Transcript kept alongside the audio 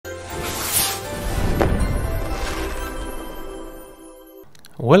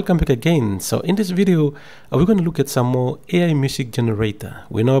welcome back again. So in this video we're going to look at some more AI music generator.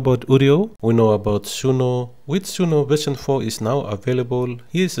 We know about Udio, we know about Suno. With Suno version 4 is now available.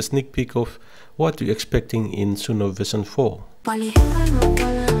 Here's a sneak peek of what you're expecting in Suno version 4.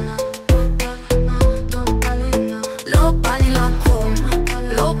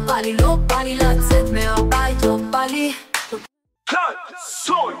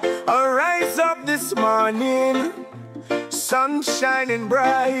 I rise up this morning, sun shining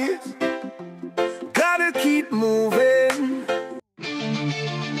bright, gotta keep moving.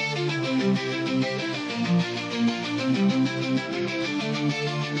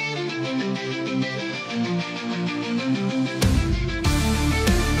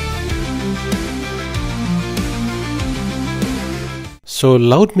 So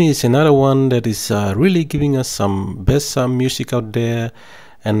Loudme is another one that is really giving us some best music out there.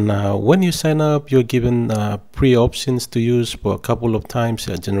 And when you sign up, you're given pre-options to use for a couple of times,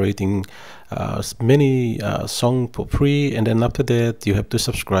 generating many songs for free. And then after that, you have to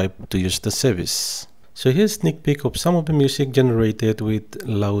subscribe to use the service. So here's a sneak peek of some of the music generated with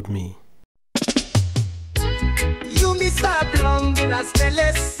Loudme. You miss that long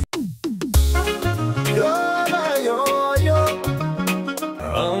as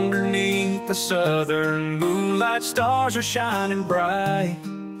underneath the southern moonlight, stars are shining bright.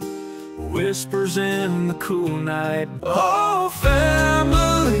 Whispers in the cool night. Oh,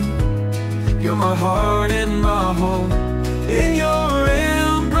 family, you're my heart and my home in your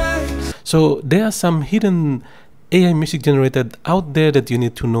embrace. So there are some hidden AI music generated out there that you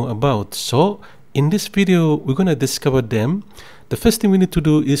need to know about. So in this video, we're going to discover them. The first thing we need to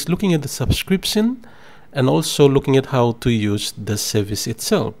do is looking at the subscription and also looking at how to use the service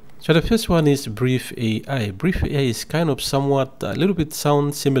itself. So the first one is Brev AI. Brev AI is kind of somewhat a little bit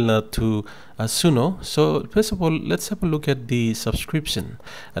sound similar to Suno. So first of all, let's have a look at the subscription.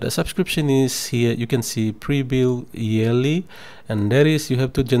 The subscription is here. You can see pre-bill yearly, and that is you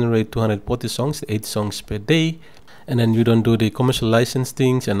have to generate 240 songs, 8 songs per day, and then you don't do the commercial license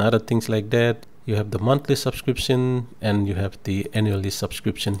things and other things like that. You have the monthly subscription and you have the annually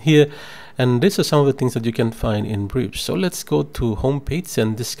subscription here, and these are some of the things that you can find in Brev. So let's go to homepage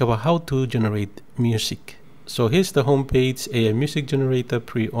and discover how to generate music. So here's the homepage, AI music generator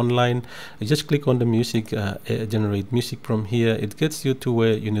pre-online. You just click on the music, generate music from here. It gets you to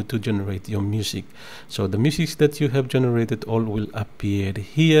where you need to generate your music. So the music that you have generated all will appear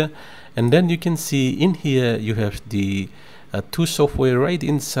here, and then you can see in here you have the two software right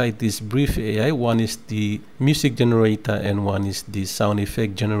inside this Brev AI. One is the music generator and one is the sound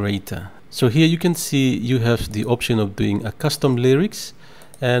effect generator. So here you can see you have the option of doing a custom lyrics,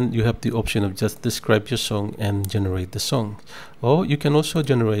 and you have the option of just describe your song and generate the song. Or you can also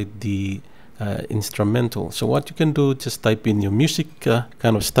generate the instrumental. So what you can do, just type in your music,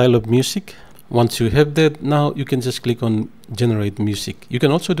 kind of style of music. Once you have that, now you can just click on generate music. You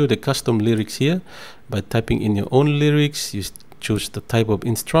can also do the custom lyrics here by typing in your own lyrics. You choose the type of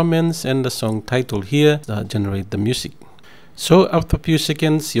instruments and the song title here, generate the music. So after a few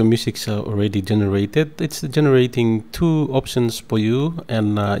seconds, your music's already generated. It's generating 2 options for you,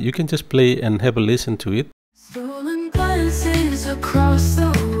 and you can just play and have a listen to it. Stolen glances across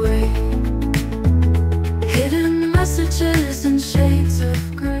the way, hidden messages and shades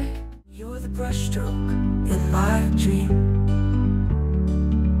of gray. You're the brushstroke in my dream.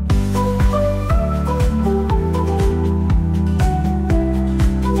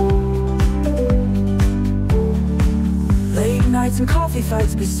 Late nights and coffee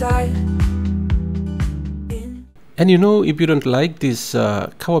fights beside. And you know, if you don't like this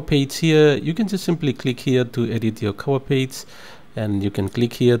cover page here, you can just simply click here to edit your cover page, and you can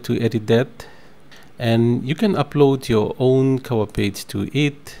click here to edit that, and you can upload your own cover page to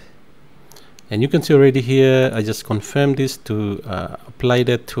it. And you can see already here, I just confirmed this to apply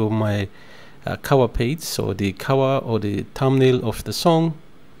that to my cover page. So the cover or the thumbnail of the song,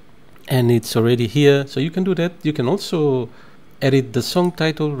 and it's already here. So you can do that. You can also edit the song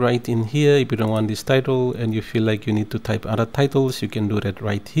title right in here. If you don't want this title and you feel like you need to type other titles, you can do that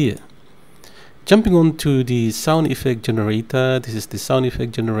right here. Jumping on to the sound effect generator. This is the sound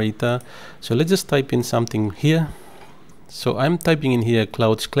effect generator. So let's just type in something here. So I'm typing in here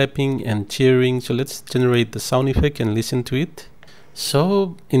clouds clapping and cheering. So let's generate the sound effect and listen to it.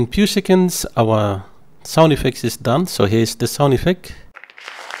 So in few seconds our sound effects is done. So here's the sound effect.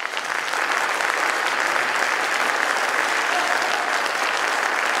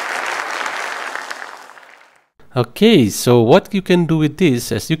 Okay, so what you can do with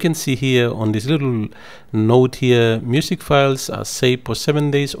this, as you can see here on this little note here, music files are saved for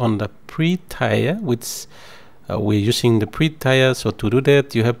 7 days on the pre-tier, which we're using the pre-tier, so to do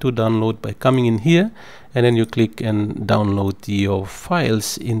that you have to download by coming in here, and then you click and download your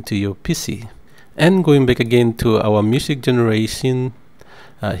files into your PC. And going back again to our music generation,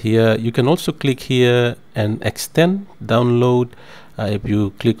 here you can also click here and extend download. If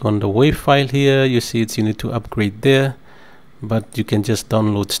you click on the WAV file here, you see you need to upgrade there, but you can just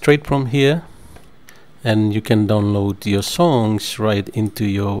download straight from here, and you can download your songs right into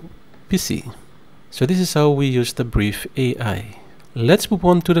your PC. So this is how we use the Brev AI. Let's move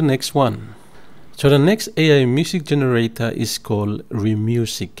on to the next one. So the next AI music generator is called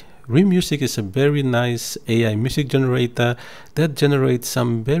Remusic. Remusic is a very nice AI music generator that generates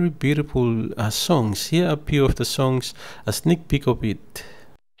some very beautiful songs. Here are a few of the songs, a sneak peek of it.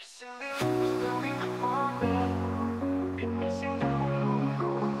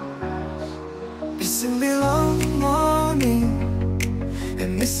 It's a long morning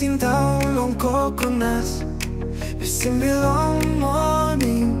and missing down on coconuts. It's a long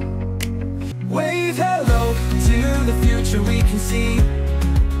morning. Wave hello to the future we can see.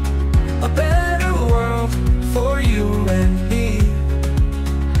 A better world for you and me.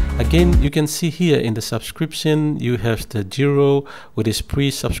 Again, you can see here in the subscription, you have the 0 with this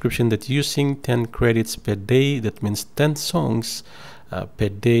pre-subscription that you're using 10 credits per day. That means 10 songs per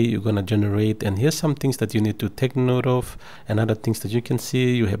day you're gonna generate. And here's some things that you need to take note of, and other things that you can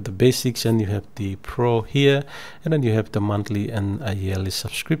see. You have the basics and you have the pro here, and then you have the monthly and a yearly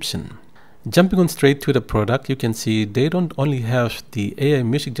subscription. Jumping on straight to the product, you can see they don't only have the AI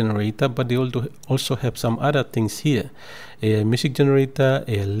music generator, but they also have some other things here. AI music generator,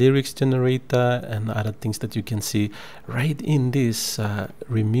 AI lyrics generator, and other things that you can see right in this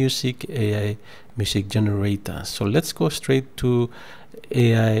Remusic AI music generator. So let's go straight to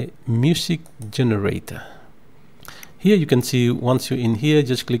AI music generator. Here you can see once you're in here,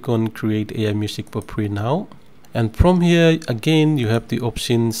 just click on create AI music for free now. And from here again you have the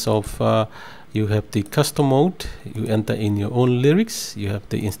options of you have the custom mode, you enter in your own lyrics, you have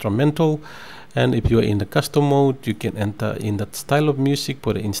the instrumental, and if you are in the custom mode you can enter in that style of music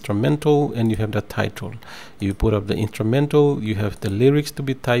for the instrumental, and you have the title. You put up the instrumental, you have the lyrics to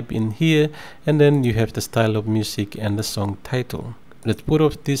be typed in here, and then you have the style of music and the song title. Let's put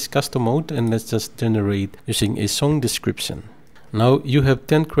off this custom mode and let's just generate using a song description. Now you have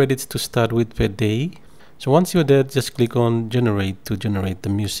 10 credits to start with per day. So once you're there, just click on generate to generate the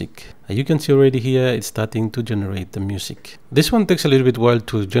music. You can see already here it's starting to generate the music. This one takes a little bit while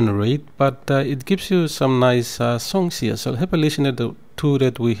to generate, but it gives you some nice songs here. So have a listen at the two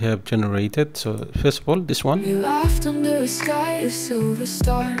that we have generated. So first of all, this one. We laughed under a sky of silver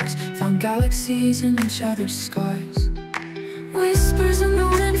stars, found galaxies in each other's scars. Whispers in the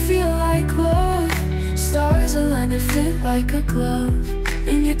wind feel like love, stars align that fit like a glove.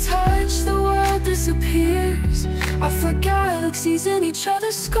 In your touch the world disappears, I forgot galaxies in each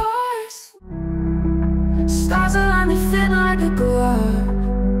other's scars. Stars align that fit like a glove.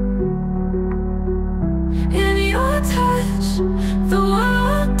 In your touch the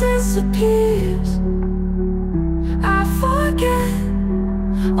world disappears, I forget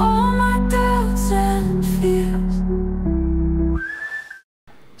all my doubts and fears.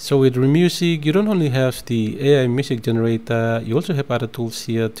 So with Remusic, you don't only have the AI music generator, you also have other tools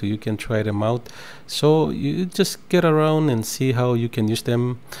here too. You can try them out. So you just get around and see how you can use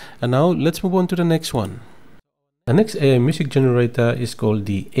them. And now let's move on to the next one. The next AI music generator is called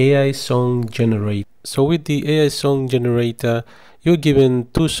the AI Song Generator. So with the AI Song Generator, you're given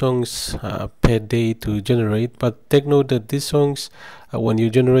 2 songs per day to generate, but take note that these songs, when you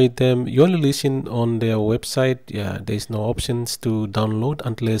generate them, you only listen on their website. There's no options to download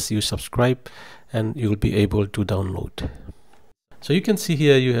unless you subscribe, and you'll be able to download. So you can see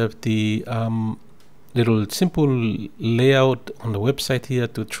here you have the little simple layout on the website here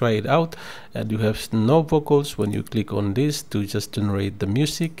to try it out, and you have no vocals when you click on this to just generate the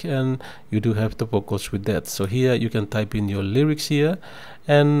music, and you do have the vocals with that. So here you can type in your lyrics here,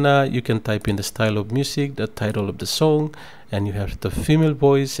 and you can type in the style of music, the title of the song, and you have the female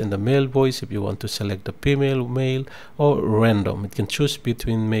voice and the male voice if you want to select the female, male, or random. It can choose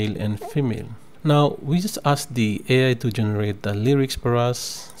between male and female. Now we just asked the AI to generate the lyrics for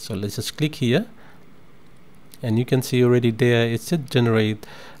us, so let's just click here. And you can see already there it said generate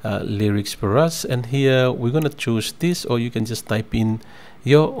lyrics for us, and here we're gonna choose this, or you can just type in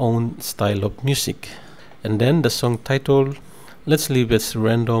your own style of music. And then the song title, let's leave it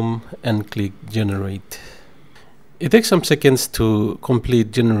random and click generate. It takes some seconds to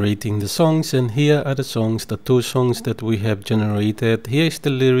complete generating the songs, and here are the songs, the 2 songs that we have generated. Here is the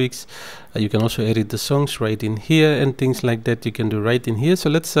lyrics. You can also edit the songs right in here, and things like that you can do right in here.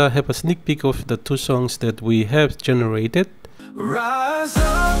 So let's have a sneak peek of the 2 songs that we have generated. Rise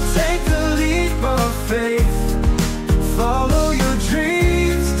up, take the leap of faith, follow your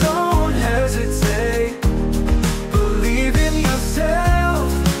dreams, don't hesitate, believe in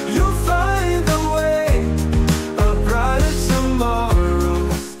yourself, you'll find the way, a brighter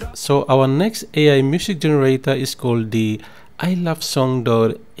tomorrow. So our next AI music generator is called the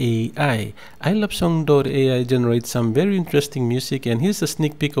ILoveSong.AI. ILoveSong.AI generates some very interesting music, and here's a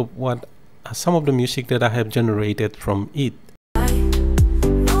sneak peek of what some of the music that I have generated from it.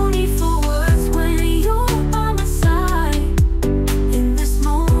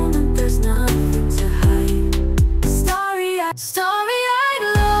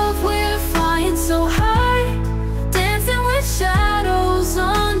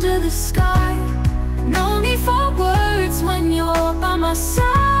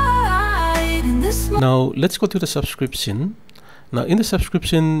 Now let's go to the subscription. Now in the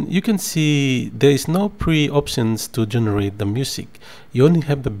subscription, you can see there is no pre-options to generate the music. You only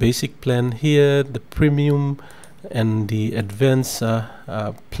have the basic plan here, the premium and the advanced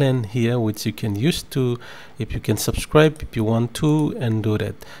plan here, which you can use to, if you can subscribe if you want to and do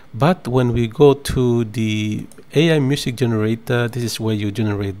that. But when we go to the AI music generator, this is where you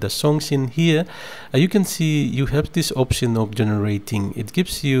generate the songs in here. You can see you have this option of generating. It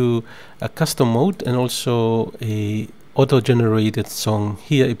gives you a custom mode and also a auto-generated song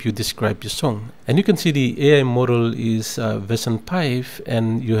here if you describe your song. And you can see the AI model is version 5,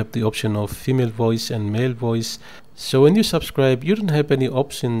 and you have the option of female voice and male voice. So when you subscribe, you don't have any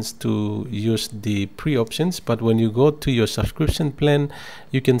options to use the pre-options, but when you go to your subscription plan,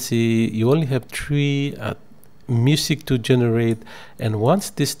 you can see you only have 3 music to generate, and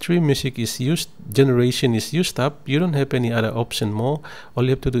once this 3 music is used, generation is used up, you don't have any other option more. All you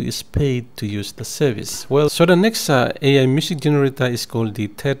have to do is pay to use the service. Well, so the next AI music generator is called the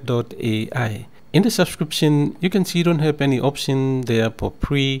Tad.AI. In the subscription, you can see you don't have any option there for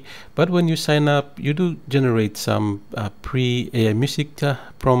pre, but when you sign up, you do generate some pre AI music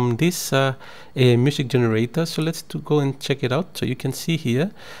from this AI music generator. So let's go and check it out. So you can see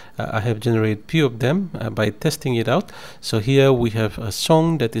here, I have generated few of them by testing it out. So here we have a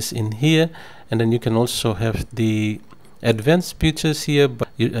song that is in here, and then you can also have the advanced features here, but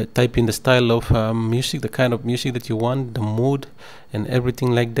you type in the style of music, the kind of music that you want, the mood and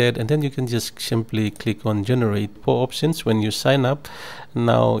everything like that, and then you can just simply click on generate. 4 options when you sign up.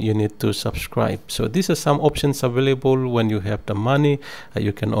 Now you need to subscribe. So these are some options available. When you have the money,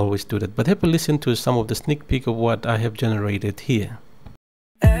 you can always do that. But have a listen to some of the sneak peek of what I have generated here.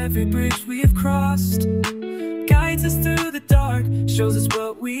 Every bridge we have crossed guides us through the dark, shows us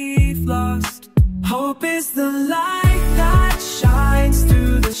what we've lost. Hope is the light that shines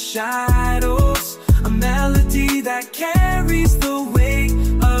through the shadows, a melody that carries the weight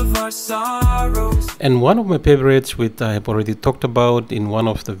of our sorrows. And one of my favorites, which I have already talked about in one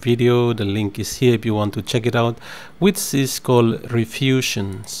of the video, the link is here if you want to check it out, which is called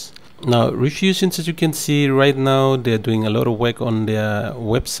Riffusions. Now Riffusions, as you can see right now, they're doing a lot of work on their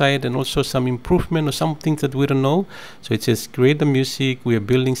website and also some improvement or some things that we don't know. So it says create the music, we are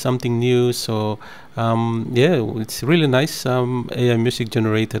building something new. So yeah, it's really nice AI music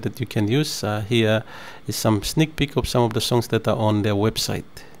generator that you can use. Here is some sneak peek of some of the songs that are on their website.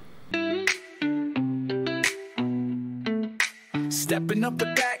 Stepping up the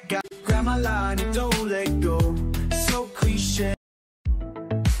back, grab my line and don't let go. So cliche.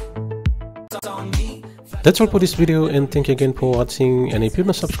 That's all for this video, and thank you again for watching. And if you're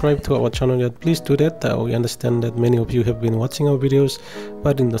not subscribed to our channel yet, please do that. We understand that many of you have been watching our videos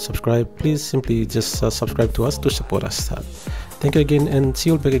but did not subscribe. Please simply just subscribe to us to support us. Thank you again, and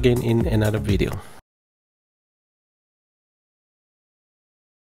see you all back again in another video.